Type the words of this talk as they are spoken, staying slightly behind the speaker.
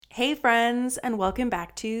Hey friends, and welcome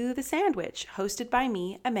back to The Sandwich, hosted by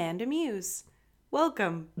me, Amanda Muse.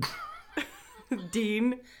 Welcome,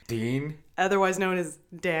 Dean, Dean, otherwise known as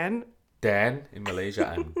Dan. Dan. In Malaysia,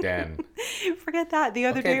 I'm Dan. Forget that. The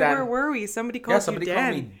other Okay, day, Dan. where were we? Somebody Yeah, called you somebody Dan.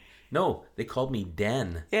 called me. No, they called me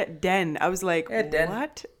Dan. Yeah, Den. I was like, Hey, Dan.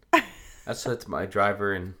 what? That's what my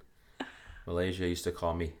driver in Malaysia used to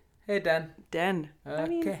call me. Hey, Dan. Den.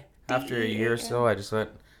 Okay. After a year or so, I went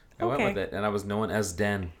Okay. with it, and I was known as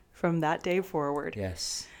Dan. From that day forward.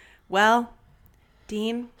 Yes. Well,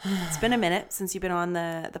 Dean, it's been a minute since you've been on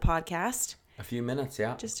the podcast. A few minutes,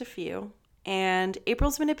 yeah. Just a few. And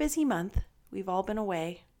April's been a busy month. We've all been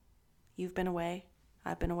away. You've been away.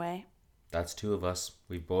 I've been away. That's two of us.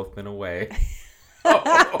 We've both been away.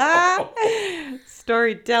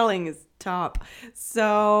 Storytelling is top.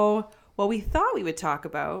 So, what we thought we would talk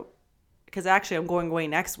about, because actually I'm going away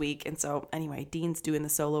next week. And so, anyway, Dean's doing the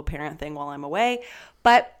solo parent thing while I'm away.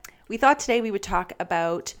 But we thought today we would talk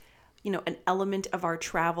about, an element of our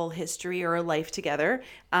travel history or our life together.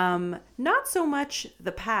 Not so much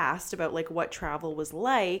the past about like what travel was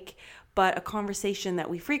like, but a conversation that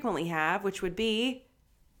we frequently have, which would be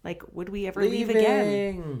like, would we ever leave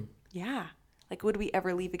again? Yeah. Like, would we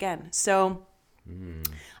ever leave again? So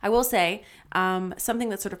I will say something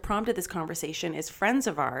that sort of prompted this conversation is friends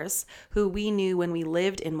of ours who we knew when we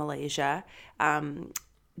lived in Malaysia.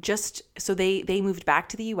 So they moved back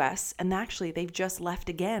to the US, and actually they've just left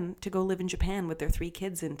again to go live in Japan with their 3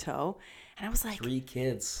 kids in tow. And I was like, 3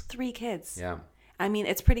 kids. 3 kids. Yeah. I mean,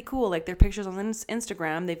 it's pretty cool. Like their pictures on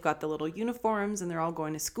Instagram, they've got the little uniforms and they're all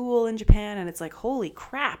going to school in Japan. And it's like, holy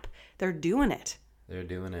crap, they're doing it. They're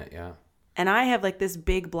doing it, yeah. And I have like this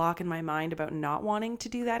big block in my mind about not wanting to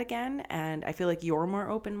do that again. And I feel like you're more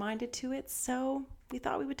open-minded to it. So we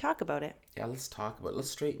thought we would talk about it. Yeah, let's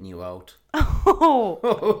straighten you out. Oh.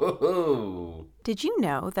 Did you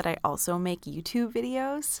know that I also make YouTube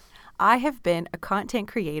videos? I have been a content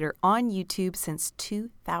creator on YouTube since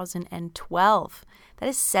 2012. That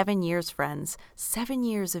is 7 years, friends. 7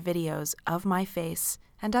 years of videos of my face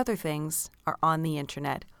and other things are on the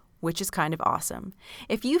internet, which is kind of awesome.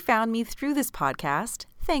 If you found me through this podcast,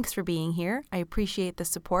 thanks for being here. I appreciate the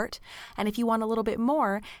support. And if you want a little bit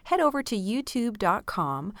more, head over to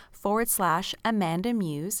youtube.com/Amanda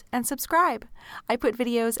Muse and subscribe. I put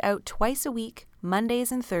videos out twice a week,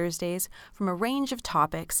 Mondays and Thursdays, from a range of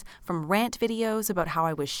topics, from rant videos about how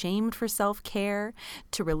I was shamed for self-care,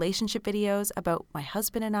 to relationship videos about my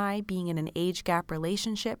husband and I being in an age gap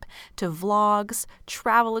relationship, to vlogs,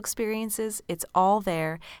 travel experiences. It's all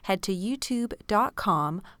there. Head to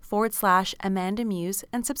youtube.com/Amanda Muse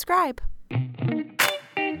and subscribe.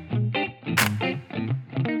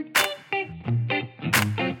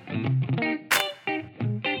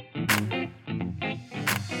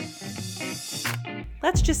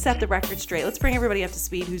 Let's just set the record straight. Let's bring everybody up to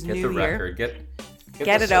speed who's Get new the here. record. Get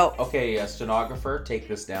it out. Okay, stenographer, take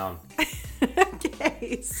this down.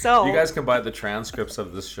 Okay, so You guys can buy the transcripts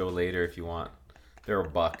of this show later if you want. They're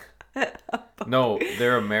 $1. No,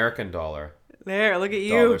 they're American dollar. there, look at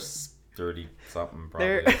you. $30 something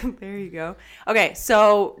probably. There you go. Okay,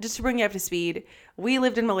 so just to bring you up to speed, we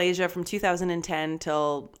lived in Malaysia from 2010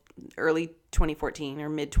 till early 2014 or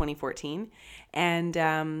mid 2014. And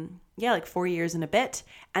like 4 years and a bit.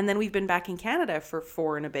 And then we've been back in Canada for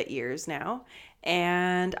 4 and a bit years now.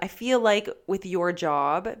 And I feel like with your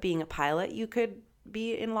job being a pilot, you could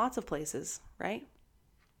be in lots of places, right?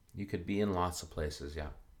 You could be in lots of places, yeah.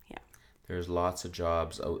 Yeah. There's lots of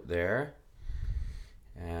jobs out there.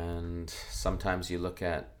 And sometimes you look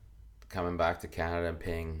at coming back to Canada and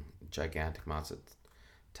paying gigantic amounts of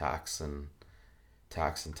tax and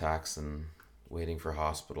waiting for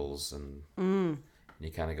hospitals and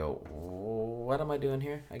you kind of go, what am I doing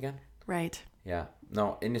here again? Right. Yeah.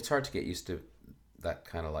 No, and it's hard to get used to that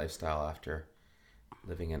kind of lifestyle after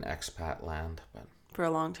living in expat land. But for a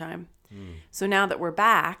long time. So now that we're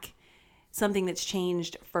back, something that's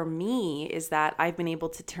changed for me is that I've been able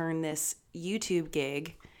to turn this YouTube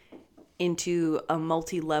gig into a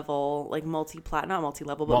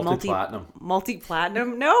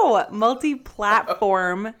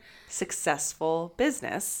multi-platform, successful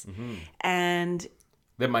business. Mm-hmm. And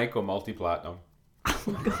they might go multi-platinum.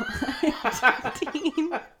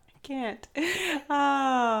 Dean, I can't.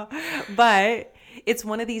 But it's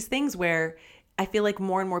one of these things where I feel like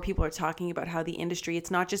more and more people are talking about how the industry,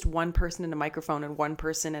 it's not just one person and a microphone and one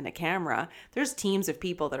person and a camera. There's teams of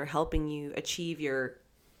people that are helping you achieve your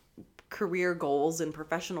career goals and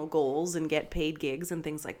professional goals and get paid gigs and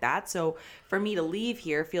things like that. So for me to leave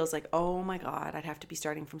here feels like, oh my God, I'd have to be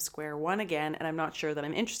starting from square one again. And I'm not sure that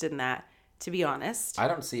I'm interested in that. to be honest. I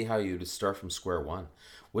don't see how you'd start from square one.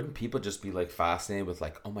 Wouldn't people just be like fascinated with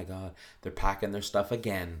like, oh my God, they're packing their stuff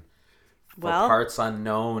again for parts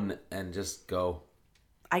unknown, and just go?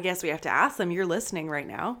 I guess we have to ask them. You're listening right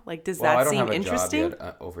now. Like, does Well, I that don't seem have a interesting? job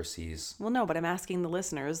yet overseas. Well, no, but I'm asking the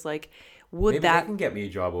listeners, like, would Maybe that... they can get me a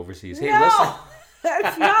job overseas. Hey, No! listen.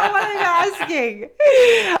 That's not what I'm asking.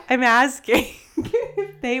 I'm asking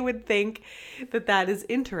if they would think that that is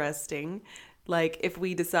interesting. Like, if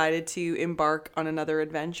we decided to embark on another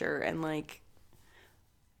adventure and, like,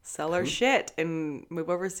 sell our shit and move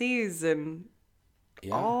overseas and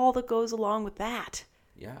all that goes along with that.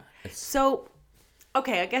 Yeah. So,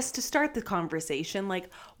 okay, I guess to start the conversation,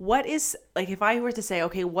 like, what is, like, if I were to say,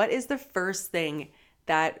 okay, what is the first thing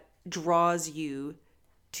that draws you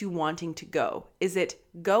to wanting to go? Is it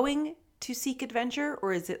going to seek adventure,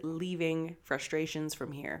 or is it leaving frustrations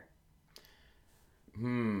from here?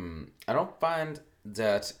 I don't find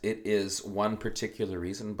that it is one particular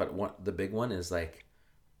reason, but the big one is like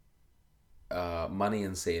money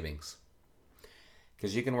and savings.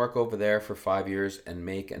 Because you can work over there for 5 years and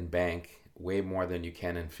make and bank way more than you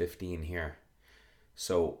can in 15 here.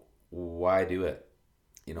 So why do it?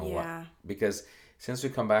 You know what? Because since we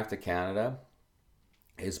come back to Canada,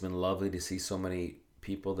 it's been lovely to see so many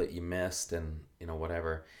people that you missed and, you know,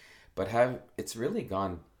 whatever. But it's really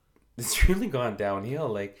gone downhill.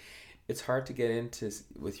 Like, it's hard to get into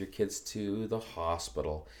with your kids to the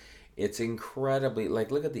hospital. It's incredibly, like,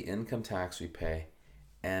 look at the income tax we pay,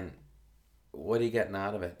 and what are you getting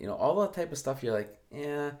out of it? You know, all that type of stuff. You're like,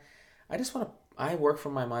 yeah, I work for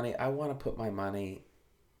my money. I want to put my money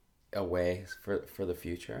away for the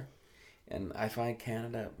future. And I find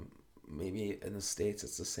Canada, maybe in the States,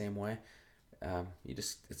 it's the same way.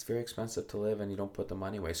 It's very expensive to live, and you don't put the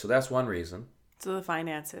money away. So that's one reason. So the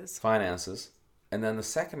finances. And then the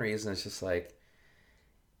second reason is just like,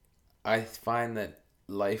 I find that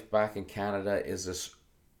life back in Canada is this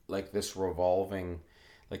revolving,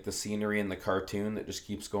 like the scenery in the cartoon that just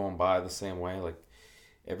keeps going by the same way. Like,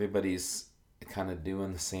 everybody's kind of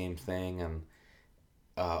doing the same thing, and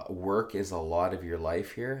work is a lot of your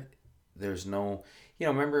life here. There's no,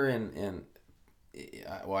 remember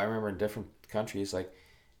I remember in different countries, like,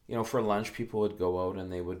 for lunch, people would go out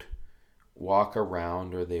and they would walk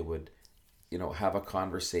around, or they would, have a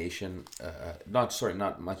conversation.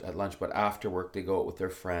 Not much at lunch, but after work they go out with their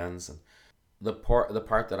friends. And the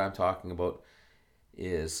part that I'm talking about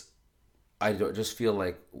is, I just feel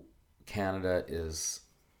like Canada is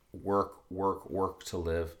work to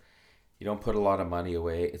live. You don't put a lot of money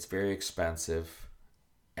away. It's very expensive,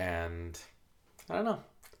 and I don't know.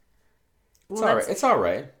 It's all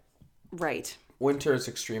right. Right. Winter is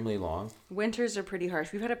extremely long. Winters are pretty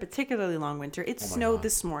harsh. We've had a particularly long winter. It snowed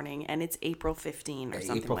this morning, and it's April 15 or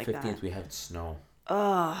something like that. April 15th, we had snow.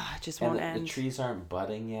 Just won't end. The trees aren't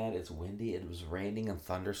budding yet. It's windy. It was raining and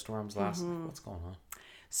thunderstorms last night. What's going on?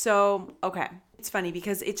 So, okay. It's funny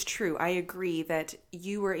because it's true. I agree that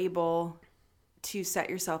you were able to set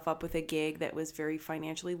yourself up with a gig that was very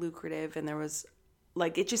financially lucrative, and there was,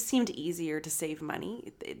 like, it just seemed easier to save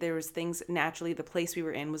money. There was things, naturally, the place we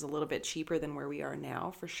were in was a little bit cheaper than where we are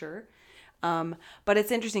now, for sure. But it's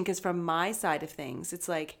interesting because from my side of things, it's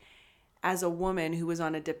like, as a woman who was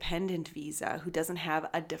on a dependent visa, who doesn't have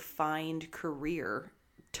a defined career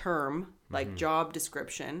term, like job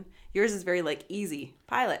description, yours is very, like, easy.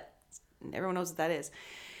 Pilot. Everyone knows what that is.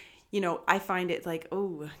 I find it like,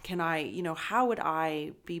 oh, can I, how would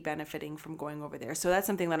I be benefiting from going over there? So that's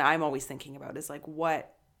something that I'm always thinking about, is like,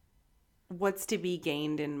 what's to be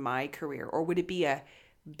gained in my career? Or would it be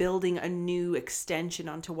building a new extension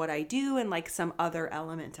onto what I do, and like some other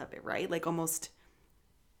element of it, right? Like almost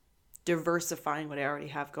diversifying what I already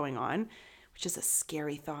have going on, which is a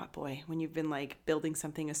scary thought, boy, when you've been like building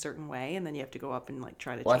something a certain way and then you have to go up and like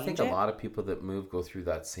try to change it. I think a lot of people that move go through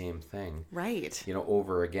that same thing. Right.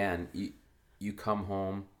 Over again. You come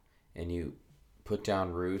home and you put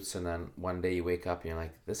down roots, and then one day you wake up and you're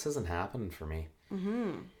like, this isn't happening for me.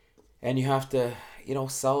 Mm-hmm. And you have to,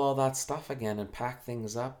 sell all that stuff again and pack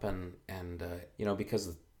things up, and because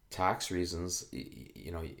of tax reasons,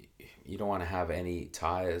 you don't want to have any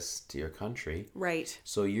ties to your country. Right.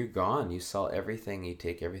 So you're gone. You sell everything. You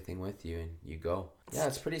take everything with you, and you go. Yeah,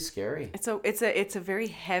 it's pretty scary. It's a very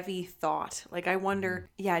heavy thought. Like, I wonder,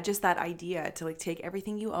 just that idea to like take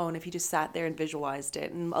everything you own, if you just sat there and visualized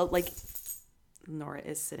it, and like, Nora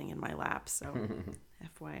is sitting in my lap, so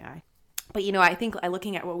FYI. But, you know, I think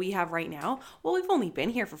looking at what we have right now, well, we've only been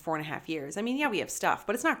here for 4.5 years. I mean, yeah, we have stuff,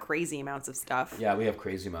 but it's not crazy amounts of stuff. Yeah, we have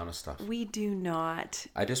crazy amount of stuff. We do not.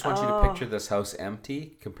 I just want you to picture this house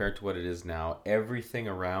empty compared to what it is now. Everything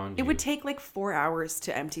around you. It would take like 4 hours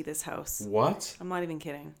to empty this house. What? I'm not even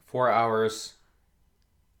kidding. 4 hours?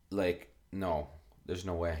 Like, no. There's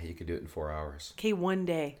no way you could do it in 4 hours. Okay, one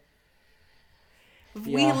day.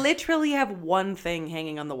 Yeah. We literally have one thing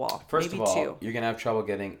hanging on the wall. First maybe of all, two. you're going to have trouble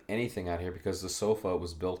getting anything out here because the sofa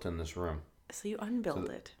was built in this room. So you unbuild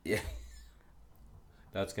it. Yeah.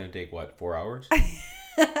 That's going to take, what, 4 hours?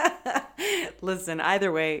 Listen,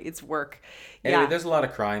 either way, it's work. Anyway, Yeah. there's a lot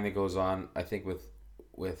of crying that goes on, I think,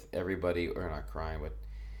 with everybody, or not crying, but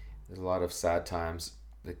there's a lot of sad times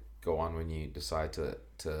that go on when you decide to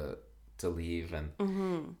leave,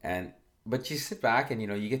 but you sit back and, you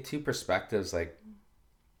know, you get two perspectives. Like,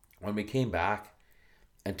 when we came back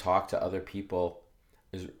and talked to other people,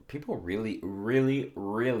 people really, really,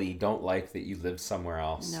 really don't like that you live somewhere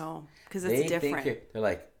else. No, because it's different. They're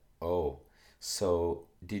like, oh, so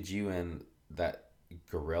did you and that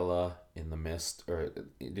gorilla in the mist, or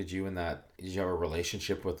did you have a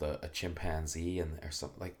relationship with a chimpanzee or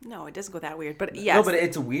something like? No, it doesn't go that weird, but yes. No, but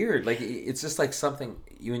it's weird. Like, it's just like something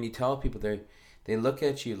when you tell people, they look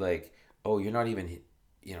at you like, oh, you're not even,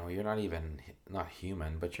 you know, you're not even, not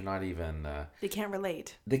human, but you're not even. They can't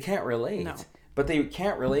relate. They can't relate. No. But they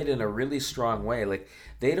can't relate in a really strong way. Like,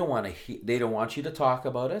 they don't want they don't want you to talk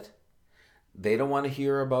about it. They don't want to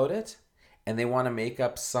hear about it. And they want to make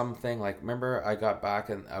up something. Like, remember, I got back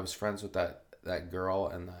and I was friends with that girl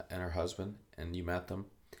and her husband, and you met them.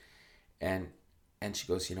 And she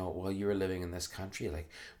goes, you know, while you were living in this country, like,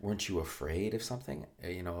 weren't you afraid of something,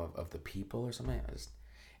 you know, of the people or something?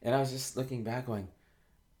 I was just looking back going,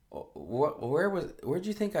 where'd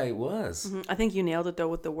you think I was? Mm-hmm. I think you nailed it, though,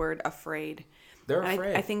 with the word afraid. They're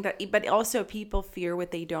afraid. I think that, but also people fear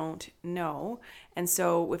what they don't know. And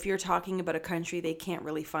so if you're talking about a country they can't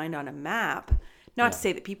really find on a map, not to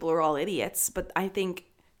say that people are all idiots, but I think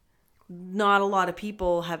not a lot of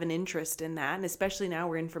people have an interest in that. And especially now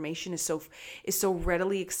where information is so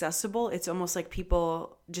readily accessible, it's almost like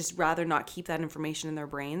people just rather not keep that information in their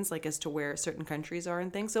brains, like as to where certain countries are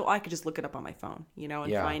and things. So I could just look it up on my phone, you know,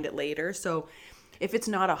 and find it later. So if it's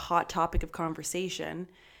not a hot topic of conversation,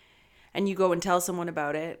 and you go and tell someone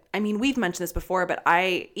about it. I mean, we've mentioned this before, but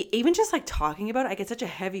even just like talking about it, I get such a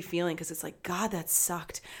heavy feeling because it's like, God, that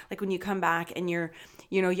sucked. Like when you come back and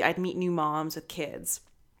I'd meet new moms with kids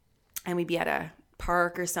and we'd be at a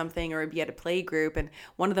park or something, or we'd be at a play group, and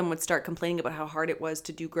one of them would start complaining about how hard it was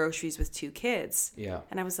to do groceries with two kids. Yeah.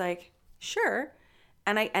 And I was like, sure.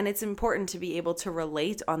 And it's important to be able to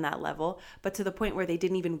relate on that level, but to the point where they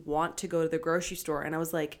didn't even want to go to the grocery store. And I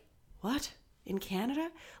was like, what? In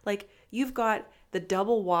Canada? Like, you've got the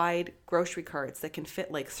double wide grocery carts that can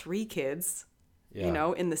fit like 3 kids, you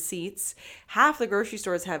know, in the seats. Half the grocery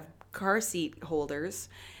stores have car seat holders,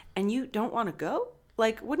 and you don't want to go?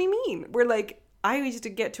 Like, what do you mean? We're like, I used to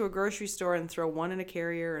get to a grocery store and throw one in a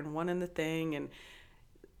carrier and one in the thing, and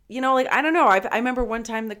you know, like, I don't know. I remember one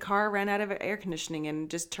time the car ran out of air conditioning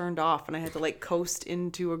and just turned off, and I had to like coast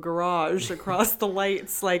into a garage across the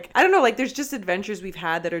lights. Like, I don't know, like there's just adventures we've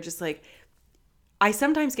had that are just like, I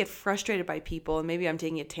sometimes get frustrated by people, and maybe I'm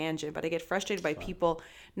taking a tangent, but I get frustrated by people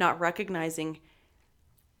not recognizing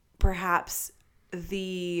perhaps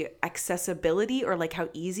the accessibility or like how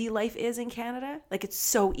easy life is in Canada. Like, it's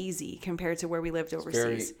so easy compared to where we lived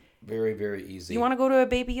overseas. Very, very easy. You want to go to a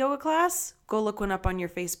baby yoga class? Go look one up on your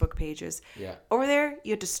Facebook pages. Yeah. Over there,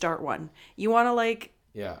 you have to start one. You want to like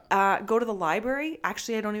go to the library?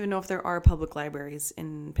 Actually, I don't even know if there are public libraries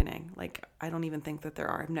in Penang. Like, I don't even think that there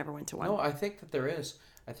are. I've never went to one. No, I think that there is.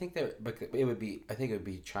 I think that, but it would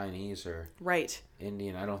be Chinese or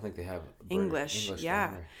Indian. I don't think they have English. Yeah.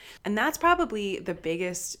 library. And that's probably the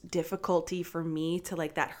biggest difficulty for me to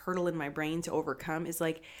like that hurdle in my brain to overcome is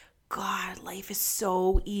like, God, life is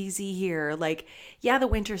so easy here. Like, yeah, the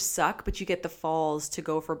winters suck, but you get the falls to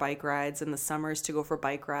go for bike rides and the summers to go for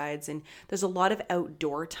bike rides. And there's a lot of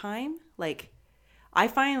outdoor time. Like, I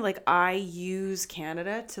find like I use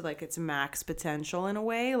Canada to like its max potential in a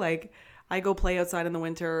way. Like, I go play outside in the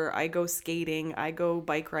winter. I go skating. I go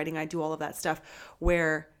bike riding. I do all of that stuff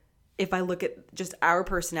where if I look at just our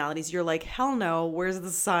personalities, you're like, hell no, where's the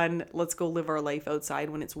sun? Let's go live our life outside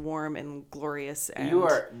when it's warm and glorious. And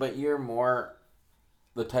You're more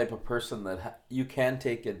the type of person that you can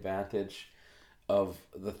take advantage of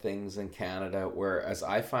the things in Canada, whereas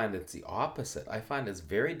I find it's the opposite. I find it's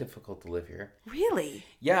very difficult to live here. Really?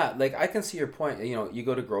 Yeah, like I can see your point. You know, you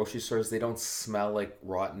go to grocery stores, they don't smell like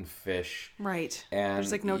rotten fish. Right. And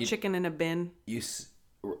there's like no chicken in a bin.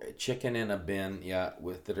 chicken in a bin, yeah,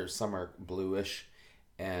 with that are some are bluish,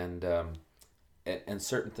 and and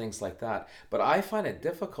certain things like that. But I find it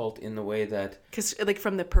difficult in the way that Because, like,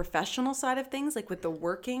 from the professional side of things, like with the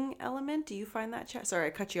working element, do you find that sorry, I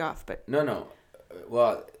cut you off, but no,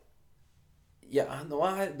 well, yeah,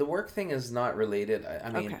 the work thing is not related. I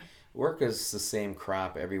mean, okay. work is the same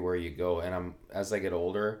crap everywhere you go. And as I get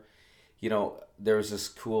older, there was this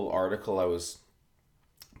cool article I was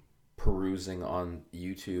perusing on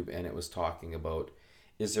YouTube, and it was talking about,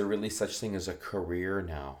 is there really such thing as a career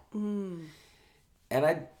now?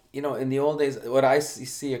 And in the old days, what I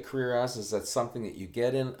see a career as is that something that you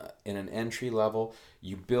get in an entry level,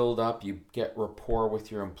 you build up, you get rapport with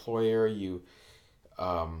your employer,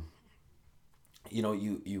 um,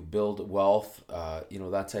 you build wealth,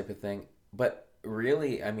 that type of thing. But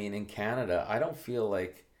really, I mean, in Canada, I don't feel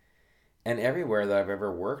like, and everywhere that I've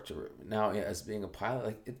ever worked now as being a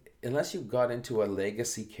pilot, unless you got into a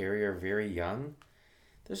legacy carrier very young,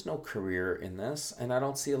 there's no career in this, and I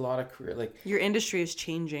don't see a lot of career. Like, Your industry is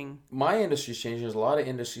changing. my industry's changing. There's a lot of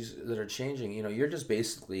industries that are changing. You're just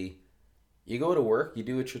basically, you go to work, you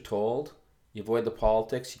do what you're told, you avoid the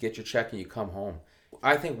politics, you get your check, and you come home.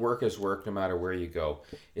 I think work is work no matter where you go.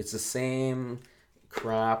 It's the same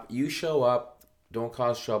crap. You show up, don't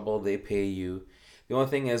cause trouble, they pay you. The only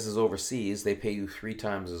thing is overseas, they pay you 3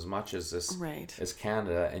 times as much as Right. as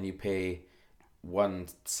Canada, and you pay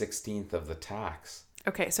 1/16 of the tax.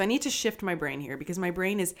 Okay, so I need to shift my brain here because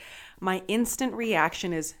my instant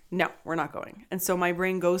reaction is, no, we're not going. And so my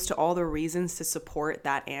brain goes to all the reasons to support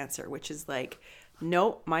that answer, which is like,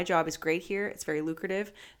 no, my job is great here. It's very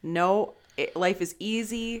lucrative. No, life is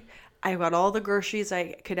easy. I've got all the groceries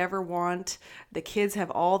I could ever want. The kids have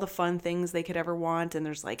all the fun things they could ever want. And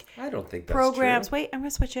there's like I don't think that's programs. true. Wait, I'm going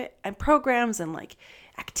to switch it. And programs and like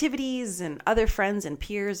activities and other friends and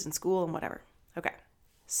peers and school and whatever. Okay,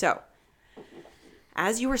 so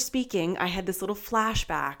as you were speaking, I had this little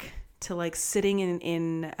flashback to like sitting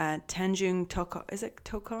in Tanjung Tokong. Is it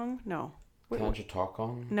Tokong? No. Tanjung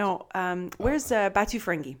Tokong? No. Where's Batu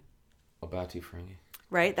Ferengi? Batu Ferengi.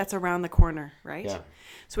 Right? That's around the corner, right? Yeah.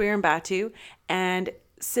 So we were in Batu and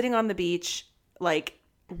sitting on the beach, like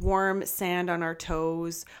warm sand on our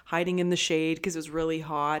toes, hiding in the shade because it was really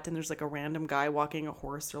hot. And there's like a random guy walking a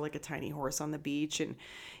horse or like a tiny horse on the beach. And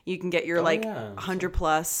you can get your 100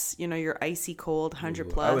 plus, your icy cold 100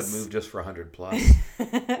 plus. I would move just for 100 plus.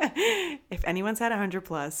 If anyone's had 100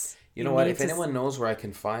 plus. You know what? If anyone knows where I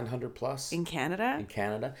can find 100 plus in Canada? In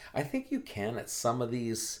Canada, I think you can at some of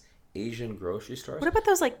these Asian grocery stores. What about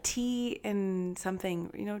those like tea and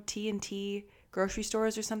something, T&T grocery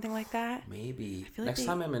stores or something like that? Maybe. Like Next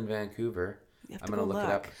time I'm in Vancouver, I'm going to look it look.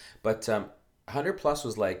 up. But 100 plus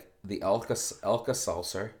was like the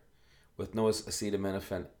Alka-Seltzer with no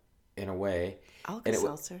acetaminophen in a way.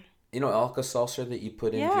 Alka-Seltzer? Alka-Seltzer that you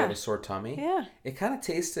put in if you had a sore tummy? Yeah. It kind of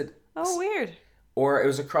tasted... Oh, weird. Or it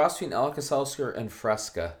was a cross between Alka-Seltzer and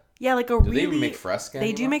Fresca. Yeah, like Do they even make Fresca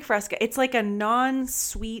They do anymore? make Fresca. It's like a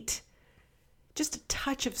non-sweet, just a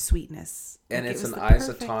touch of sweetness. And Like, it's it was an the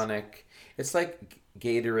perfect- isotonic. It's like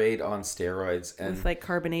Gatorade on steroids. And with like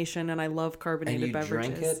carbonation, and I love carbonated you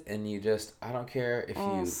beverages. drink it and you just, I don't care if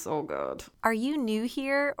you... So good. Are you new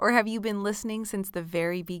here or have you been listening since the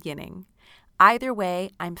very beginning? Either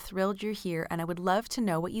way, I'm thrilled you're here and I would love to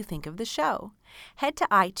know what you think of the show. Head to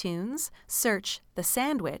iTunes, search The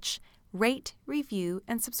Sandwich, rate, review,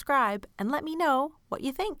 and subscribe, and let me know what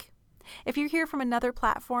you think. If you're here from another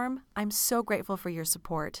platform, I'm so grateful for your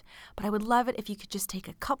support, but I would love it if you could just take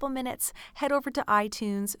a couple minutes, head over to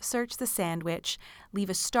iTunes, search The Sandwich, leave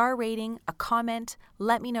a star rating, a comment,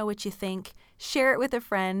 let me know what you think, share it with a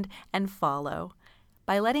friend, and follow.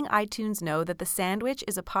 By letting iTunes know that The Sandwich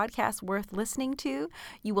is a podcast worth listening to,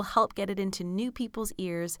 you will help get it into new people's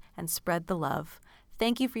ears and spread the love.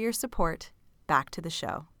 Thank you for your support. Back to the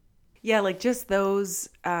show. Yeah, like just those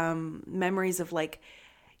memories of like,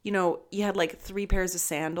 you had like 3 pairs of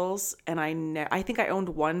sandals, and I think I owned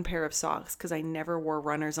 1 pair of socks because I never wore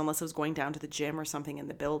runners unless I was going down to the gym or something in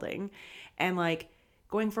the building, and like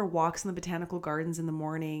going for walks in the botanical gardens in the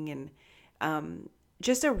morning, and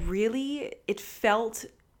it felt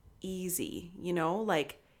easy,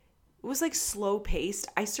 like it was like slow paced.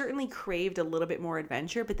 I certainly craved a little bit more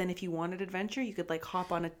adventure, but then if you wanted adventure, you could like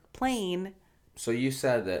hop on a plane. So you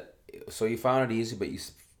said that, so you found it easy, but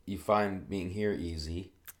you find being here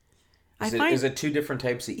easy. Is it 2 different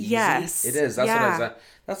types of easy? Yes. It is. That's yeah. what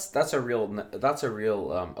that's a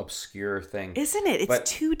real obscure thing. Isn't it? It's But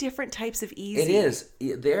 2 different types of easy. it is.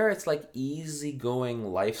 There it's like easygoing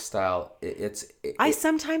lifestyle. I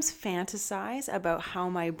sometimes fantasize about how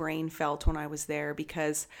my brain felt when I was there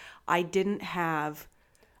because I didn't have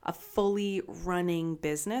a fully running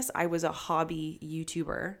business. I was a hobby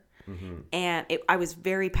YouTuber. And I was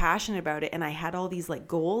very passionate about it, and I had all these like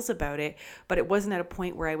goals about it, but it wasn't at a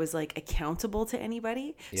point where I was like accountable to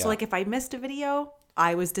anybody. Yeah. So like if I missed a video,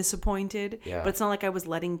 I was disappointed, Yeah. but it's not like I was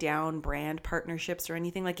letting down brand partnerships or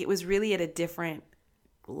anything. Like it was really at a different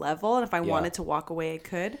level, and if I wanted to walk away, I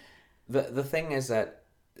could. The thing is that,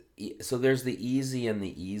 so there's the easy and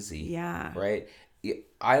the easy. Yeah. Right?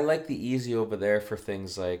 I like the easy over there for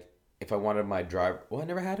things like if I wanted my driver. Well, I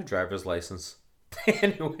never had a driver's license.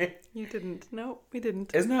 Anyway. You didn't. No, we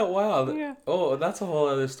didn't. Isn't that wild? Yeah. Oh, that's a whole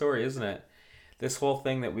other story, isn't it? This whole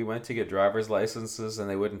thing that we went to get driver's licenses and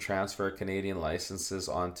they wouldn't transfer Canadian licenses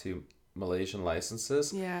onto Malaysian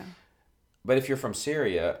licenses. Yeah. But if you're from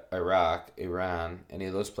Syria, Iraq, Iran, any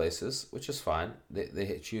of those places, which is fine,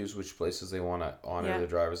 they choose which places they want to honor their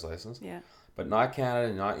driver's license. Yeah. But not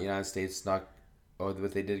Canada, not United States, not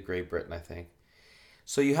what they did Great Britain, I think.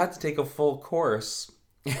 So you had to take a full course.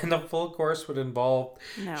 And the full course would involve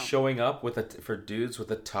showing up for dudes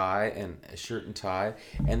with a tie and a shirt and tie,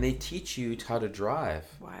 and they teach you how to drive.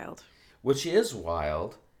 Wild. Which is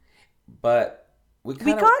wild, but we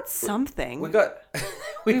got something.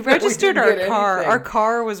 We registered we our didn't car. anything. Our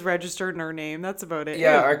car was registered in our name. That's about it.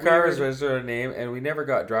 Yeah, our car was registered in our name, and we never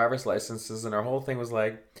got driver's licenses. And our whole thing was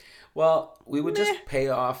like, well, we would just pay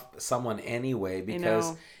off someone anyway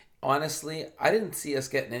because. Honestly, I didn't see us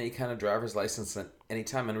getting any kind of driver's license at any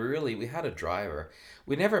time. And we had a driver.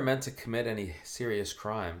 We never meant to commit any serious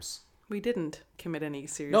crimes. We didn't commit any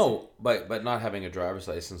serious... No, but not having a driver's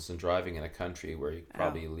license and driving in a country where you're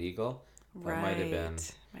probably illegal. That might have been.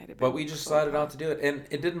 But we just decided not to do it. And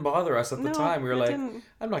it didn't bother us at the time. We were like,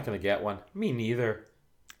 I'm not going to get one. Me neither.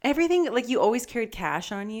 Everything, like you always carried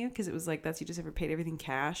cash on you because it was like, you just ever paid everything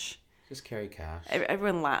cash. Just carry cash.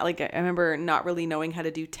 Everyone like I remember not really knowing how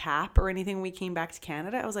to do tap or anything when we came back to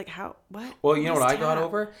Canada. I was like, how? What? Well, you know what I got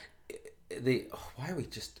over? Why are we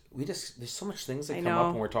just there's so much things that come up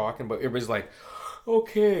when we're talking, but everybody's like,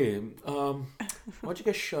 okay, why don't you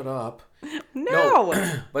guys shut up? No.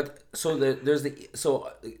 But so there's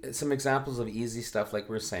some examples of easy stuff like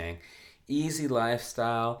we're saying, easy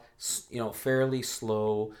lifestyle, fairly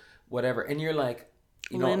slow, whatever, and you're like,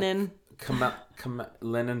 linen.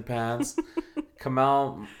 Linen pants.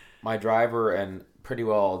 Kamal, my driver, and pretty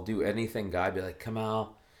well do anything guy, be like,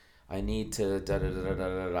 Kamal, I need to da da da da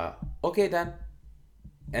da da. Okay, then.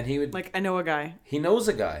 And he would I know a guy. He knows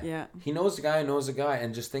a guy. Yeah. He knows a guy,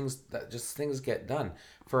 and just things get done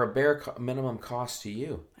for a bare minimum cost to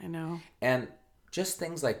you. I know. And just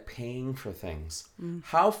things like paying for things.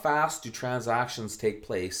 How fast do transactions take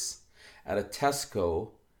place at a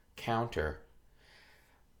Tesco counter?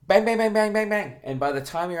 Bang, bang, bang, bang, bang, bang. And by the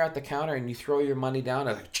time you're at the counter and you throw your money down,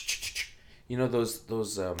 it's like,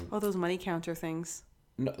 those money counter things.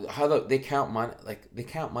 No, how they count money, they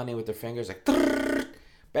count money with their fingers, like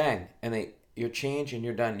bang, and your change and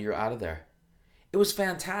you're done. You're out of there. It was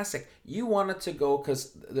fantastic. You wanted to go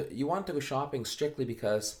you wanted to go shopping strictly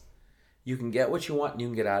because you can get what you want and you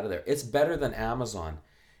can get out of there. It's better than Amazon.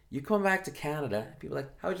 You come back to Canada, people are like,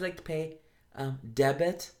 how would you like to pay?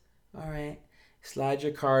 Debit. All right. Slide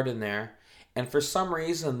your card in there. And for some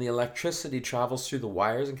reason, the electricity travels through the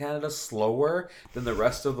wires in Canada slower than the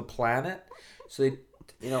rest of the planet. So they,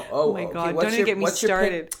 oh my God, don't even get me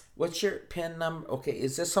started. What's your PIN number? Okay,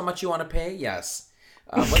 is this how much you want to pay? Yes.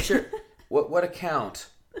 What's your, what account?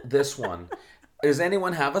 This one. Does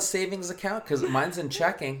anyone have a savings account? Because mine's in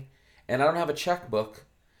checking, and I don't have a checkbook.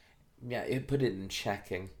 Yeah, you put it in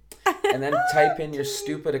checking. And then type in your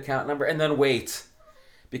stupid account number, and then wait.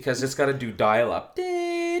 Because it's got to do dial-up. Like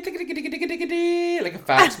a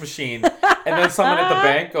fax machine. And then someone at the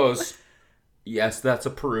bank goes, yes, that's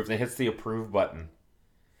approved. And hits the approve button.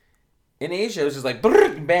 In Asia, it was just like,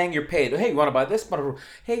 bang, you're paid. Hey, you want to buy this?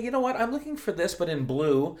 Hey, you know what? I'm looking for this, but in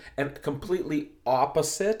blue. And completely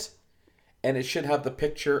opposite. And it should have the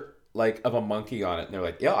picture of a monkey on it. And they're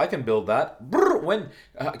like, yeah, I can build that. When?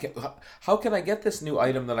 How can I get this new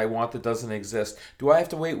item that I want that doesn't exist? Do I have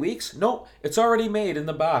to wait weeks? No, it's already made in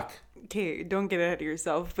the back. Okay, don't get ahead of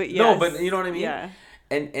yourself, but yes. No, but you know what I mean? Yeah.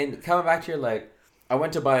 And coming back to I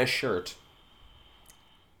went to buy a shirt.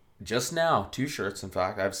 Just now, 2 shirts, in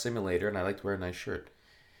fact. I have a simulator and I like to wear a nice shirt.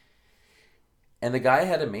 And the guy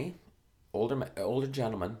ahead of me, older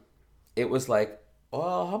gentleman, it was like,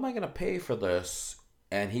 well, how am I going to pay for this?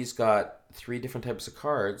 And he's got 3 different types of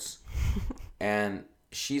cards. And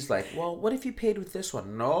she's like, well, what if you paid with this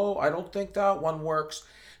one? No, I don't think that one works.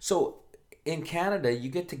 So in Canada, you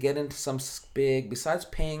get into some big, besides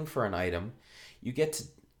paying for an item, you get to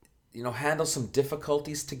handle some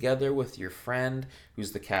difficulties together with your friend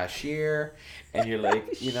who's the cashier, and you're like,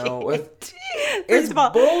 it's First of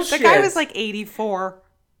all, bullshit. the guy was like 84.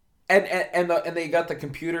 And they got the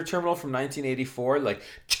computer terminal from 1984, like.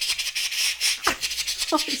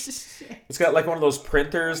 Oh, shit. It's got like one of those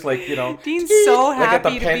printers, like, Dean's so like at happy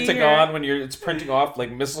the to be Pentagon here. when it's printing off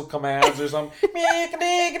like missile commands or something.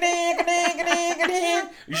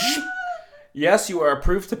 Yes, you are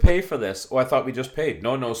approved to pay for this. Oh, I thought we just paid.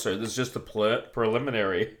 No, sir. This is just a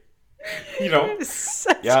preliminary.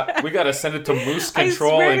 Yeah, we got to send it to Moose I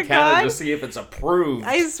Control swear in to Canada God. to see if it's approved.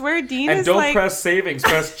 I swear Dean And is don't like... press savings,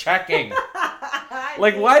 press checking.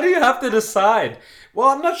 Like, why do you have to decide? Well,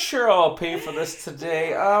 I'm not sure I'll pay for this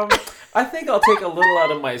today. I think I'll take a little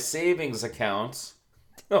out of my savings accounts.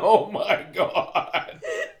 Oh my God.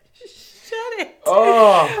 Shut it.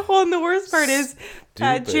 Oh. Well, and the worst part is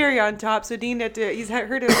Stupid. cherry on top. So Dean had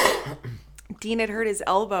hurt his Dean had hurt his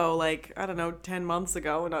elbow like, I don't know, 10 months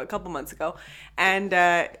ago, no, a couple months ago, and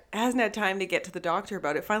hasn't had time to get to the doctor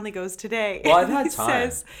about it. Finally goes today. Well, I've had He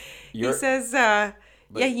time. says, yeah,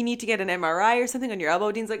 you need to get an MRI or something on your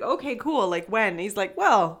elbow. Dean's like, okay, cool. Like when? He's like,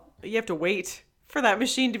 well, you have to wait for that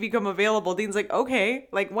machine to become available. Dean's like, okay,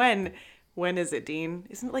 like when? When is it, Dean?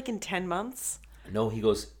 Isn't it like in 10 months? No,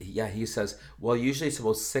 he says, well, usually it's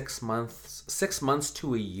about 6 months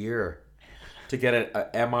to a year to get an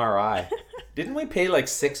MRI. Didn't we pay like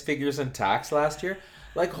 6 figures in tax last year?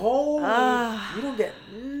 Like, holy, you don't get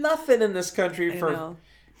nothing in this country for... know.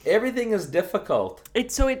 Everything is difficult.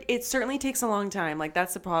 It certainly takes a long time. Like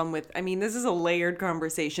that's the problem with, I mean, this is a layered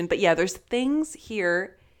conversation, but yeah, there's things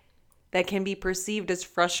here that can be perceived as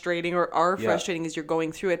frustrating or are frustrating as you're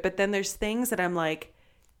going through it. But then there's things that I'm like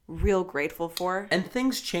real grateful for. And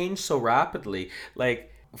things change so rapidly.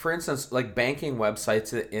 Like, for instance, like banking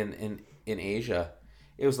websites in Asia,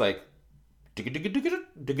 it was like,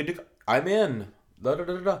 I'm in. Da, da,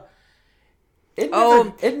 da, da. It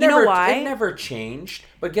know why? It never changed.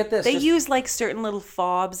 But get this. They use like certain little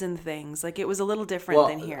fobs and things. Like it was a little different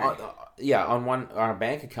than here. On a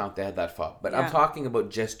bank account they had that fob. But I'm Yeah. talking about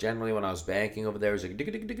just generally when I was banking over there. It was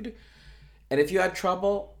like, and if you had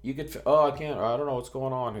trouble, you could, I can't, I don't know what's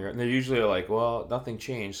going on here. And they're usually like, well, nothing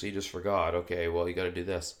changed, so you just forgot. Okay, well, you got to do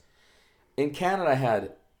this. In Canada, I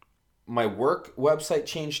had my work website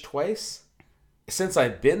changed twice. Since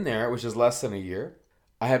I've been there, which is less than a year,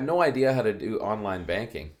 I have no idea how to do online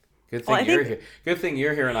banking. Good thing you're here. Good thing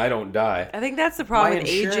you're here and I don't die. I think that's the problem My with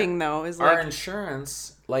aging, though. Is our like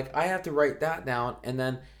insurance, like I have to write that down, and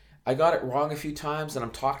then I got it wrong a few times, and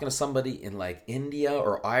I'm talking to somebody in like India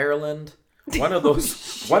or Ireland, one of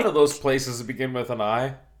those places that begin with an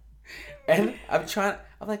I, and I'm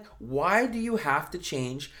like, why do you have to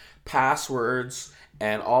change passwords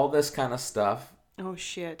and all this kind of stuff? oh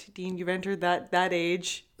shit, Dean, you've entered that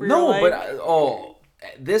age. Where No, you're like,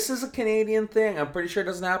 this is a Canadian thing. I'm pretty sure it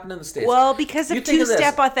doesn't happen in the States. well, because of You think of this.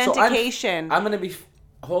 two-step So authentication. I'm going to be...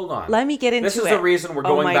 Hold on. Let me get into This is it. the reason we're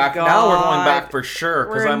Oh going my back. God. Now we're going back for sure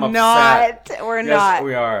because I'm upset. We're Yes, not.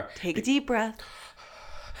 we are. Take a deep breath.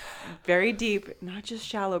 Very deep, not just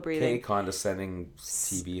shallow breathing. Okay, condescending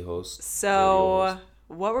TV host. radio So, host.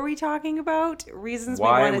 what were we talking about? Reasons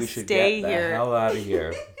Why we want we to should stay get here. the hell out of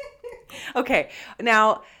here. Okay,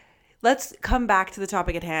 now let's come back to the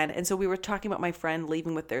topic at hand. And so we were talking about my friend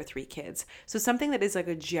leaving with their 3 kids. So something that is like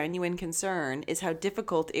a genuine concern is how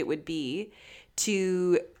difficult it would be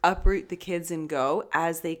to uproot the kids and go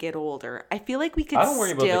as they get older. I feel like we could I don't worry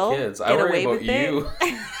still about the kids. I get worry away about with it.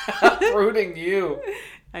 you. Uprooting you.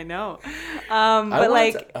 I know. I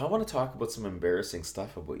But want to talk about some embarrassing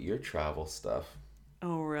stuff about your travel stuff.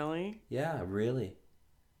 oh, really? Yeah, really.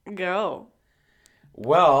 Go.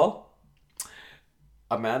 Well,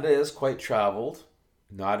 Amanda is quite traveled.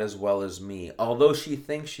 Not as well as me. Although she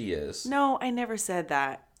thinks she is. No, I never said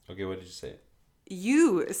that. Okay, what did you say?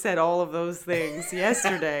 You said all of those things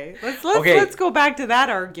yesterday. Okay. Let's go back to that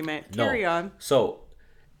argument. Carry on. So,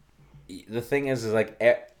 the thing is like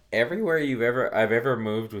everywhere I've ever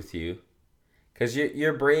moved with you, because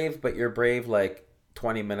you're brave, but you're brave like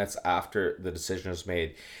 20 minutes after the decision is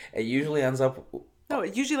made. It usually ends up... No,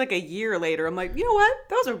 it's usually like a year later. I'm like, you know what?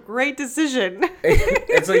 That was a great decision.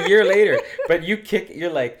 It's a year later, but you're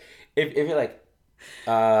like, if you're like,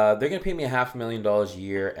 they're gonna pay me $500,000 a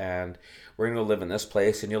year, and we're gonna live in this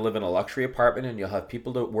place, and you'll live in a luxury apartment, and you'll have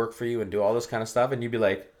people to work for you and do all this kind of stuff, and you'd be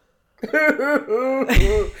like,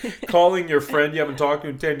 calling your friend you haven't talked to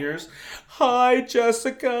in 10 years. Hi,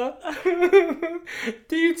 Jessica.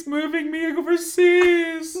 Dean's moving me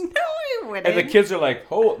overseas. No, I wouldn't. And the kids are like,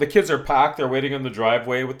 oh, the kids are packed. They're waiting in the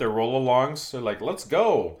driveway with their roll-alongs. They're like, let's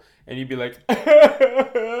go. And you'd be like,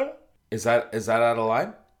 is that out of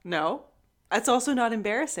line? No. That's also not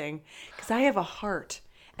embarrassing because I have a heart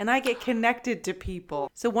and I get connected to people.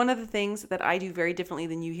 So one of the things that I do very differently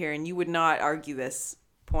than you here, and you would not argue this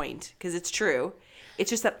point because it's true, it's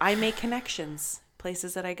just that I make connections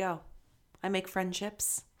places that I go. I make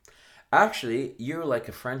friendships. Actually, you're like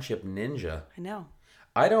a friendship ninja. I know.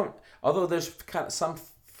 I don't, although there's kind of some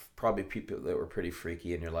probably people that were pretty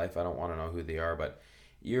freaky in your life. I don't want to know who they are, but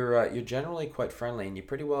you're generally quite friendly and you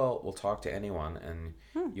pretty well will talk to anyone, and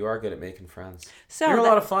you are good at making friends. So you're a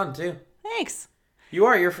lot of fun too. Thanks. You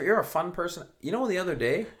are. You're a fun person. You know, the other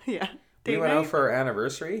day Yeah. we went out for our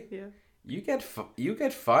anniversary. Yeah. You get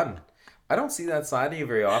fun. I don't see that side of you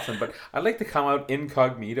very often, but I'd like to come out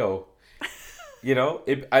incognito. You know,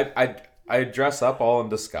 I dress up all in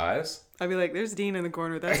disguise. I'd be like, there's Dean in the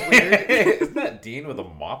corner. That's weird. Isn't that Dean with a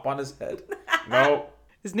mop on his head? No.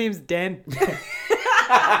 His name's Den.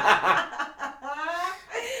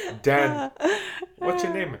 Dan. What's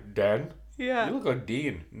your name? Dan? Yeah. You look like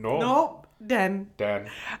Dean. No. Nope. Den. Dan.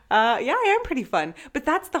 Yeah, I am pretty fun. But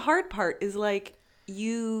that's the hard part is like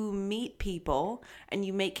you meet people and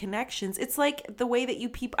you make connections. It's like the way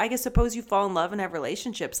that I guess suppose you fall in love and have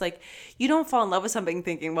relationships. Like you don't fall in love with something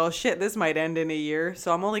thinking, well, shit, this might end in a year,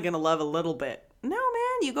 so I'm only going to love a little bit. No,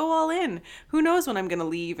 man, you go all in. Who knows when I'm going to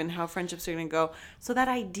leave and how friendships are going to go. So that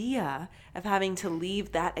idea of having to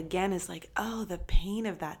leave that again is like, oh, the pain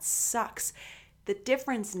of that sucks. The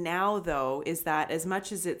difference now, though, is that as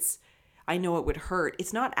much as I know it would hurt,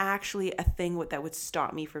 it's not actually a thing that would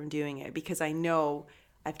stop me from doing it because I know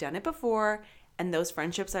I've done it before and those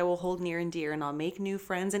friendships I will hold near and dear and I'll make new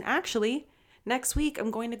friends. And actually, next week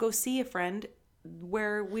I'm going to go see a friend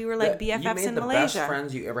where we were like BFFs in Malaysia. You made the best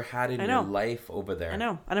friends you ever had in your life over there. I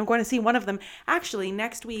know. And I'm going to see one of them. Actually,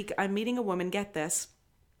 next week I'm meeting a woman, get this.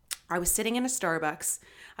 I was sitting in a Starbucks.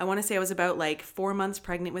 I want to say I was about like 4 months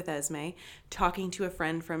pregnant with Esme, talking to a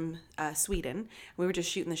friend from Sweden. We were just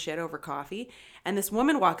shooting the shit over coffee. And this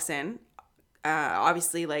woman walks in,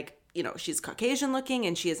 obviously like, you know, she's Caucasian looking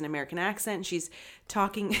and she has an American accent. And she's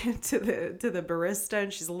talking to the barista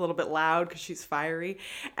and she's a little bit loud because she's fiery.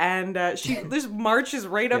 And she just marches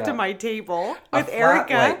right up to my table with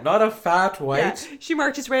Erica. White, not a fat white. Yeah. She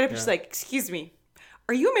marches right up and she's like, excuse me,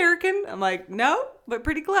 are you American? I'm like, no, but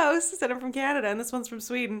pretty close. I said I'm from Canada and this one's from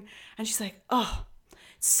Sweden. And she's like, oh,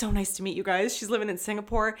 it's so nice to meet you guys. She's living in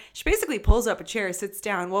Singapore. She basically pulls up a chair, sits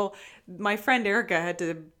down. Well, my friend Erica had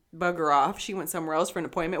to bug her off. She went somewhere else for an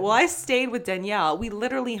appointment. Well, I stayed with Danielle. We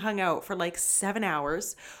literally hung out for like 7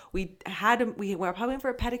 hours. We probably went for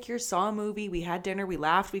a pedicure, saw a movie, we had dinner, we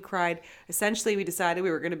laughed, we cried. Essentially, we decided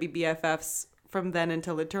we were going to be BFFs from then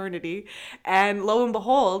until eternity. And lo and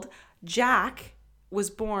behold, Jack was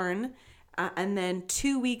born, and then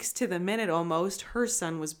 2 weeks to the minute almost, her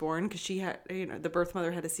son was born because she had, you know, the birth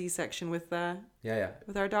mother had a C-section with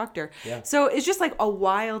with our doctor. Yeah. So it's just like a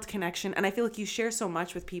wild connection, and I feel like you share so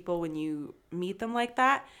much with people when you meet them like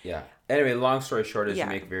that. Yeah. Anyway, long story short is you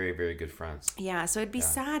make very, very good friends. Yeah. So it'd be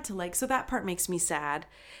sad to so that part makes me sad.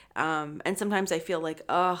 And sometimes I feel like,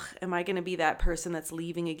 ugh, am I going to be that person that's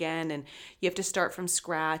leaving again? And you have to start from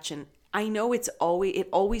scratch. And I know it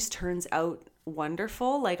always turns out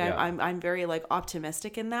wonderful. Like I'm very like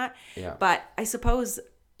optimistic in that. Yeah. But I suppose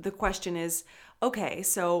the question is, okay,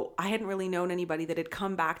 so I hadn't really known anybody that had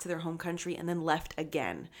come back to their home country and then left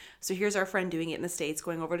again. So here's our friend doing it in the States,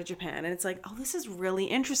 going over to Japan. And it's like, oh, this is really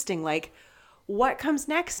interesting. Like, what comes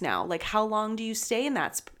next now? Like, how long do you stay in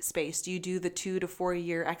that space? Do you do the 2 to 4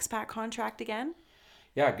 year expat contract again?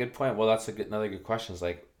 Yeah, good point. Well, that's another good question. Is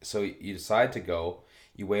like, so you decide to go,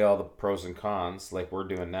 you weigh all the pros and cons like we're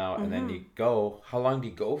doing now, and then you go. How long do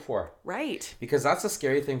you go for? Right. Because that's the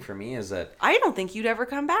scary thing for me is that I don't think you'd ever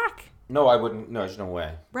come back. No, I wouldn't. No, there's no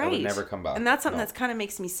way. Right. I would never come back. And that's something that's kind of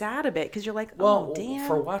makes me sad a bit because you're like, well, oh, damn.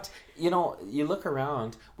 For what? You know, you look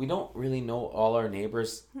around, we don't really know all our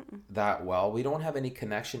neighbors that well. We don't have any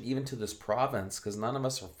connection even to this province because none of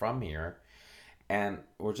us are from here. And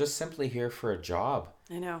we're just simply here for a job.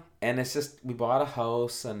 I know. And it's just, we bought a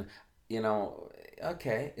house and, you know,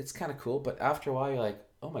 okay, it's kind of cool. But after a while, you're like,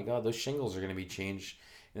 oh my God, those shingles are going to be changed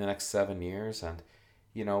in the next 7 years. And,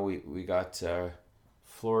 you know, we got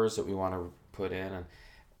floors that we want to put in. And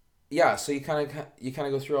yeah, so you kind of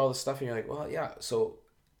go through all this stuff and you're like, well, yeah, so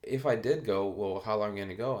if I did go, well, how long am I going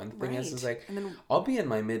to go? And the thing is like, I'll be in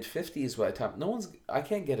my mid-50s by the time, I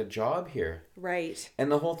can't get a job here. Right.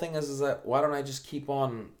 And the whole thing is that why don't I just keep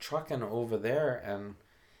on trucking over there and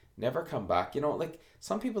never come back? You know, like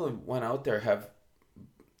some people that went out there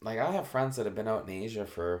I have friends that have been out in Asia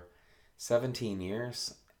for 17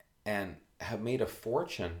 years and have made a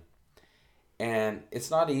fortune. And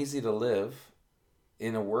it's not easy to live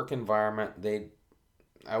in a work environment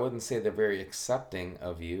I wouldn't say they're very accepting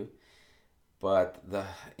of you, but the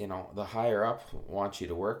higher up wants you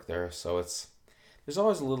to work there, so there's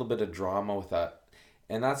always a little bit of drama with that.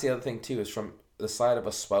 And that's the other thing too, is from the side of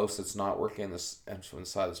a spouse that's not working, this and from the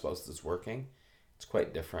side of the spouse that's working, it's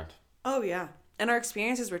quite different. Oh yeah. And our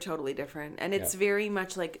experiences were totally different. And it's very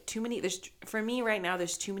much like for me right now,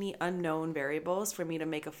 there's too many unknown variables for me to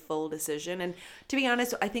make a full decision. And to be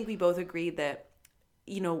honest, I think we both agreed that,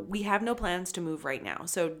 we have no plans to move right now.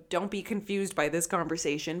 So don't be confused by this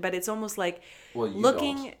conversation. But it's almost like Well, you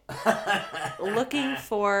looking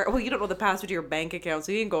for, well, you don't know the password to your bank account,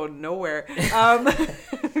 so you ain't going nowhere.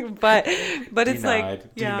 But it's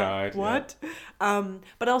like, denied, what?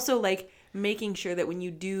 But also like making sure that when you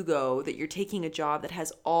do go, that you're taking a job that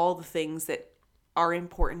has all the things that are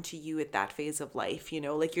important to you at that phase of life.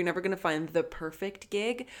 Like you're never going to find the perfect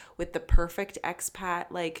gig with the perfect expat,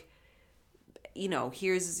 like,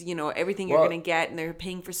 here's, everything you're going to get, and they're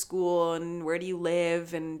paying for school, and where do you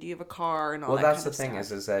live, and do you have a car, and all that kind of stuff. Well, that's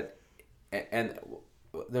the thing is that, and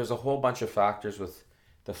there's a whole bunch of factors with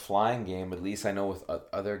the flying game. At least I know with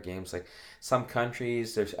other games, like some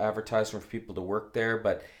countries, there's advertisement for people to work there,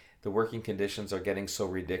 but the working conditions are getting so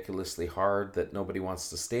ridiculously hard that nobody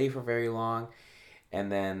wants to stay for very long.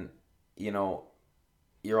 And then,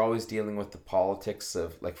 you're always dealing with the politics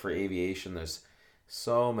of, like for aviation, there's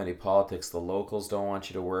so many politics. The locals don't want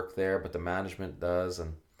you to work there, but the management does.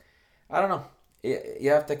 And I don't know.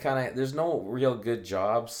 You have to kind of, there's no real good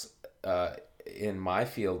jobs in my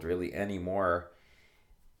field really anymore,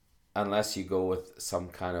 unless you go with some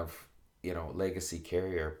kind of, legacy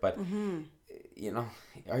carrier. But,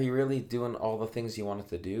 are you really doing all the things you wanted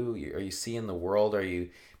to do? Are you seeing the world? Are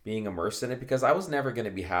you being immersed in it? Because I was never going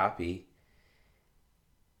to be happy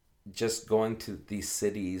just going to these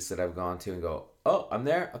cities that I've gone to and go, oh, I'm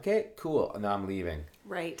there. Okay, cool. And now I'm leaving.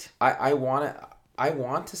 Right. I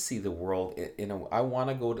want to see the world. I want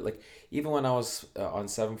to go to, like, even when I was on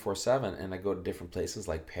 747 and I go to different places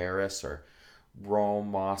like Paris or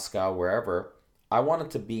Rome, Moscow, wherever, I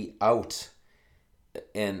wanted to be out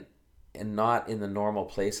and not in the normal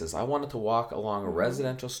places. I wanted to walk along a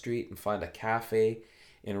residential street and find a cafe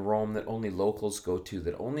in Rome that only locals go to,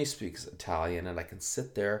 that only speaks Italian, and I can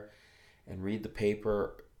sit there and read the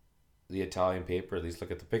paper, the Italian paper, at least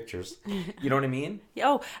look at the pictures. You know what I mean?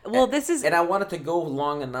 Oh, well, this is... And I wanted to go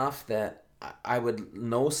long enough that I would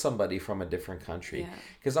know somebody from a different country.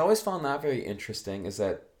 Because I always found that very interesting, is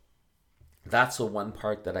that's the one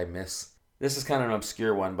part that I miss. This is kind of an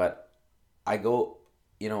obscure one, but I go,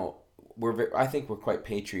 I think we're quite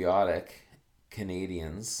patriotic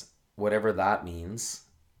Canadians, whatever that means.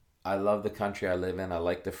 I love the country I live in. I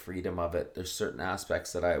like the freedom of it. There's certain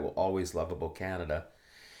aspects that I will always love about Canada.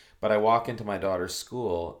 But I walk into my daughter's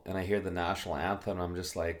school and I hear the national anthem and I'm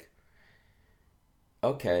just like,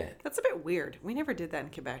 okay. That's a bit weird. We never did that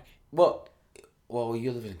in Quebec. Well,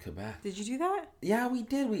 you live in Quebec. Did you do that? Yeah, we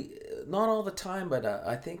did. We not all the time, but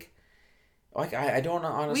I think... Like I don't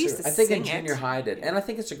honestly. We used to I think in sing junior it. high did, and I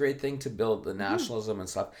think it's a great thing to build the nationalism and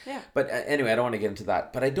stuff. Yeah. But anyway, I don't want to get into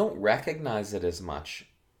that. But I don't recognize it as much.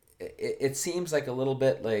 It seems like a little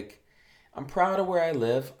bit like I'm proud of where I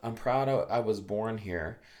live. I'm proud of I was born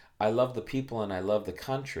here. I love the people and I love the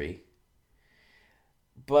country.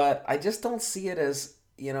 But I just don't see it as,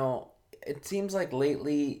 it seems like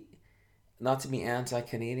lately, not to be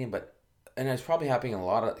anti-Canadian, and it's probably happening in a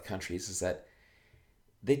lot of countries, is that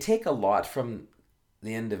they take a lot from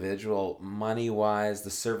the individual money-wise.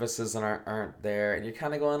 The services aren't there, and you're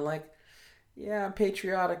kind of going like, "Yeah, I'm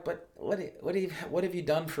patriotic, but what have you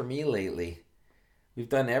done for me lately? We've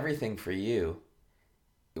done everything for you.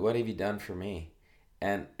 What have you done for me?"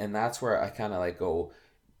 And that's where I kind of like go.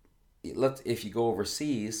 If you go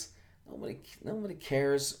overseas, nobody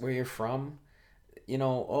cares where you're from.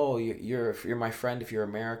 You're my friend if you're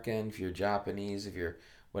American, if you're Japanese, if you're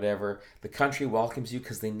whatever. The country welcomes you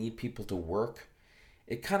because they need people to work.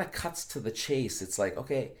 It kind of cuts to the chase. It's like,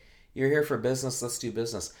 okay, you're here for business, let's do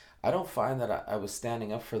business. I don't find that I was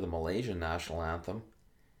standing up for the Malaysian national anthem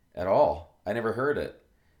at all. I never heard it.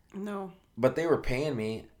 No. But they were paying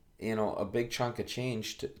me, a big chunk of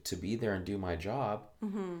change to be there and do my job.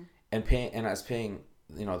 Mm-hmm. And I was paying,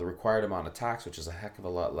 the required amount of tax, which is a heck of a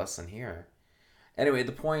lot less than here. Anyway,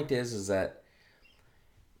 the point is that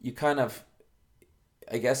you kind of,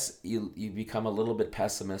 I guess you become a little bit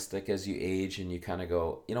pessimistic as you age, and you kind of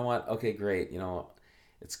go, you know what? Okay, great.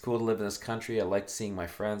 It's cool to live in this country. I like seeing my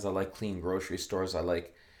friends. I like clean grocery stores. I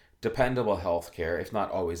like dependable health care, if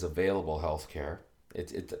not always available health care.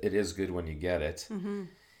 It is good when you get it. Mm-hmm.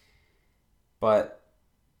 But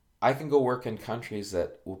I can go work in countries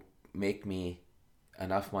that will make me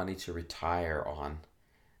enough money to retire on.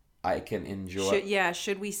 I can enjoy.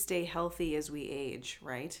 Should we stay healthy as we age,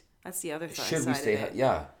 right? That's the other side. Should we stay? Of it.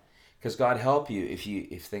 Yeah, because God help you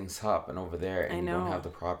if things happen over there and I you don't know. have the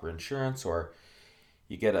proper insurance, or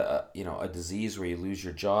you get a disease where you lose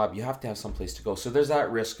your job. You have to have some place to go. So there's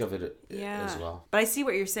that risk of it as well. But I see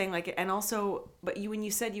what you're saying, like, and also, but when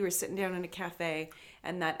you said you were sitting down in a cafe,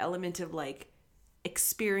 and that element of like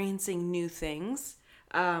experiencing new things.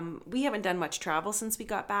 We haven't done much travel since we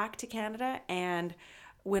got back to Canada, and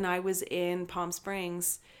when I was in Palm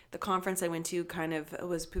Springs, the conference I went to kind of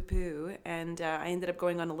was poo-poo, and I ended up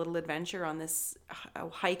going on a little adventure on this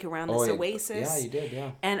hike around this oasis. Yeah, you did,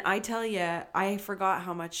 yeah. And I tell you, I forgot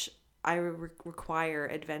how much I require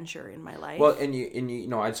adventure in my life. Well, and you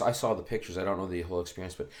know, I saw the pictures. I don't know the whole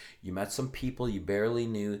experience, but you met some people you barely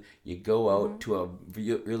knew. You go out to a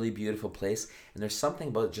really beautiful place, and there's something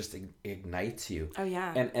about it just ignites you. Oh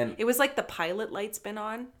yeah, and it was like the pilot light's been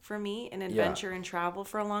on for me in adventure and travel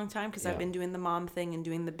for a long time, because I've been doing the mom thing and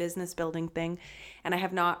doing the business building thing, and I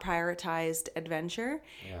have not prioritized adventure.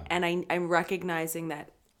 And I'm recognizing that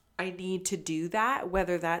I need to do that,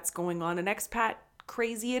 whether that's going on an expat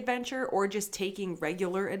crazy adventure or just taking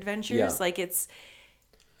regular adventures. Like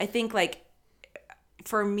I think like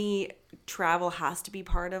for me, travel has to be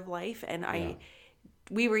part of life, and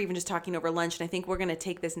we were even just talking over lunch, and I think we're going to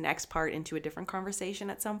take this next part into a different conversation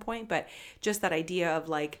at some point, but just that idea of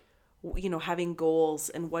like, you know, having goals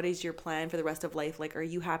and what is your plan for the rest of life? Like, are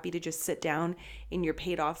you happy to just sit down in your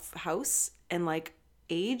paid off house and like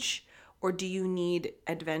age, or do you need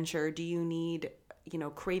adventure? Do you need, you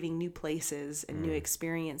know, craving new places and new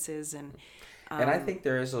experiences? And I think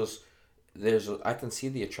I can see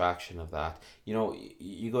the attraction of that. You know,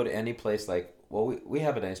 you go to any place, like, well, we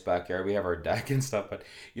have a nice backyard, we have our deck and stuff, but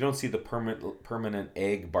you don't see the permanent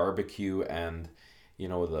egg barbecue and, you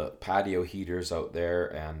know, the patio heaters out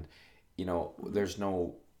there, and, you know, there's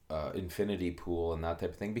no infinity pool and that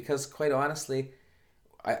type of thing, because quite honestly,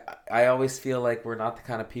 I always feel like we're not the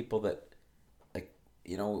kind of people that,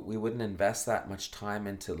 you know, we wouldn't invest that much time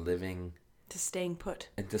into living, to staying put.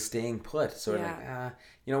 So we're like,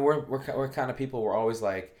 you know, we're kind of people. We're always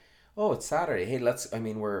like, oh, it's Saturday. Hey, let's. I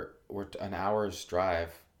mean, we're an hour and a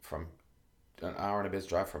bit's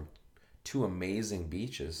drive from two amazing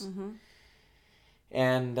beaches,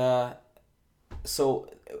 and so,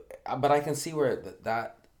 but I can see where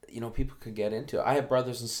that. You know, people could get into it. I have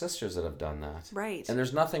brothers and sisters that have done that. Right. And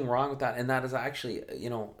there's nothing wrong with that. And that is actually, you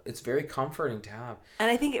know, it's very comforting to have.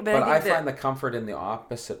 And I think, I find the comfort in the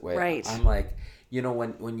opposite way. Right. I'm like, you know,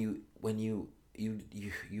 when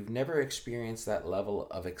you've never experienced that level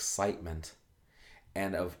of excitement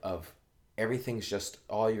and of everything's just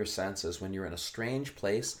all your senses, when you're in a strange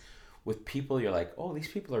place with people, you're like, oh, these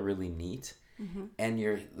people are really neat. And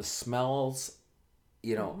the smells,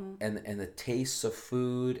 you know, and the tastes of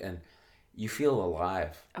food, and you feel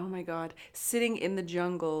alive. Oh my God. Sitting in the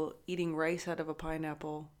jungle, eating rice out of a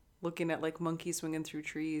pineapple, looking at like monkeys swinging through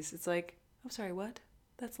trees. It's like, I'm sorry, what?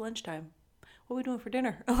 That's lunchtime. What are we doing for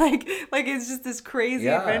dinner? like it's just this crazy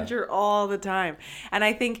adventure all the time. And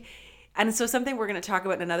I think, and so something we're going to talk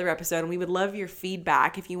about in another episode, and we would love your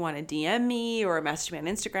feedback if you want to DM me or message me on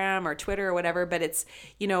Instagram or Twitter or whatever. But it's,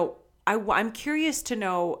 you know, I'm curious to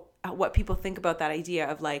know what people think about that idea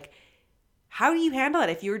of like, how do you handle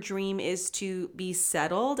it if your dream is to be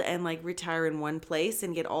settled and like retire in one place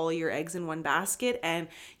and get all your eggs in one basket, and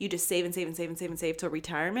you just save and save and save and save and save till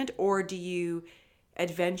retirement? Or do you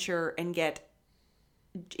adventure and get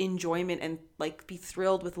enjoyment and like be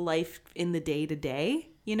thrilled with life in the day to day,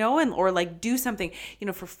 you know, and or like do something, you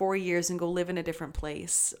know, for 4 years and go live in a different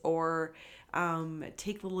place, or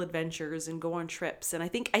take little adventures and go on trips? And I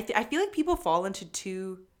think I feel like people fall into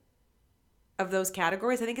two of those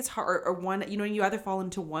categories. I think it's hard, or one, you know, you either fall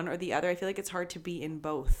into one or the other. I feel like it's hard to be in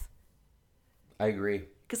both. I agree.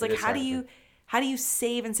 Because like, how do you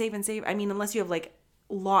save and save and save? I mean, unless you have like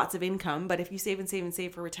lots of income, but if you save and save and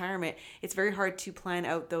save for retirement, it's very hard to plan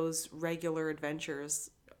out those regular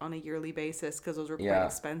adventures on a yearly basis, because those are quite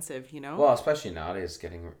expensive, you know? Well, especially nowadays,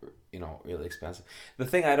 getting, you know, really expensive. The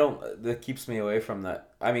thing that keeps me away from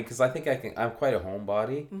that, I mean, because I think I'm quite a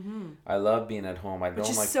homebody. I love being at home. Which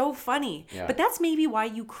is so funny. Yeah. But that's maybe why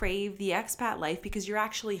you crave the expat life, because you're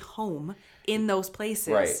actually home in those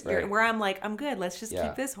places. Right. Where I'm like, I'm good. Let's just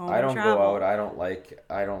keep this home. I don't travel. go out. I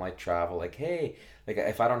don't like travel. Like, hey, like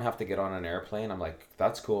if I don't have to get on an airplane, I'm like,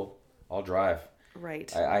 that's cool. I'll drive.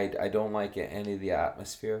 Right. I don't like any of the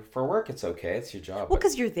atmosphere. For work, it's okay. It's your job. Well,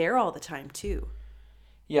 because you're there all the time, too.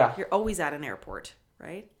 Yeah. You're always at an airport,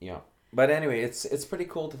 right? Yeah. But anyway, it's pretty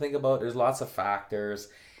cool to think about. There's lots of factors.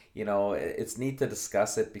 it's neat to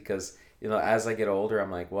discuss it because, as I get older,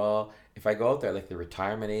 I'm like, well, if I go out there, like the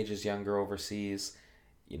retirement age is younger overseas,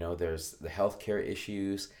 there's the healthcare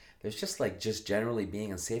issues. There's just generally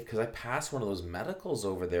being unsafe because I passed one of those medicals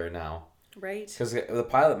over there now. Right. Because the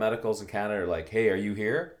pilot medicals in Canada are like, hey, are you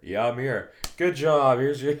here? Yeah, I'm here. Good job.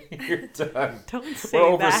 Here's you're done. Don't say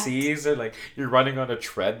We're that. overseas and like you're running on a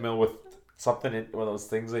treadmill with something in one of those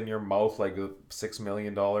things in your mouth like a $6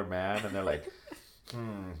 million man, and they're like,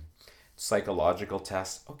 psychological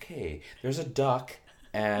test. Okay, there's a duck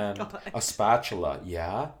and a spatula.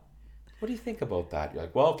 Yeah. What do you think about that? You're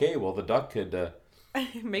like, well, okay, well the duck could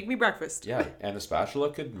make me breakfast. yeah, and the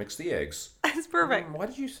spatula could mix the eggs. That's perfect. What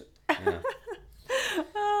did you say? Yeah.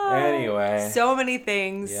 Anyway. So many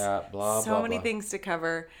things. Yeah, blah, so blah, many blah. things to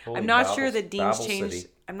cover. Holy I'm not Babel- sure that Dean's Babel changed. City.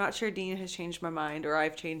 I'm not sure Dean has changed my mind or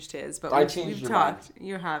I've changed his, but I we've changed your talked.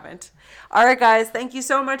 You haven't. All right, guys. Thank you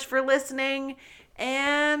so much for listening,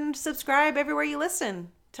 and subscribe everywhere you listen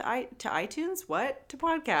to iTunes. What? To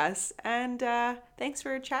podcasts. And thanks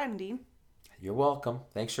for chatting, Dean. You're welcome.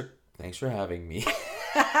 Thanks for having me.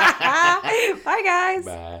 Bye, guys.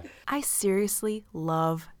 Bye. I seriously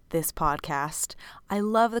love this podcast. I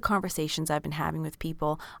love the conversations I've been having with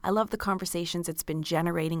people. I love the conversations it's been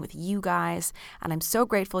generating with you guys. And I'm so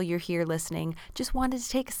grateful you're here listening. Just wanted to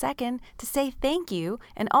take a second to say thank you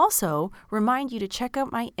and also remind you to check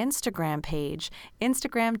out my Instagram page,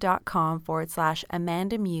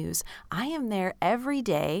 instagram.com/Amanda Muse. I am there every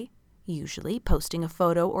day, usually posting a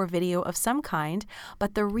photo or video of some kind,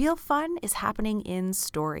 but the real fun is happening in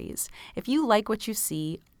stories. If you like what you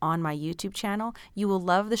see on my YouTube channel, you will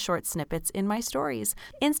love the short snippets in my stories.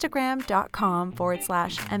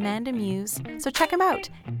 Instagram.com/Amanda Muse. So check them out.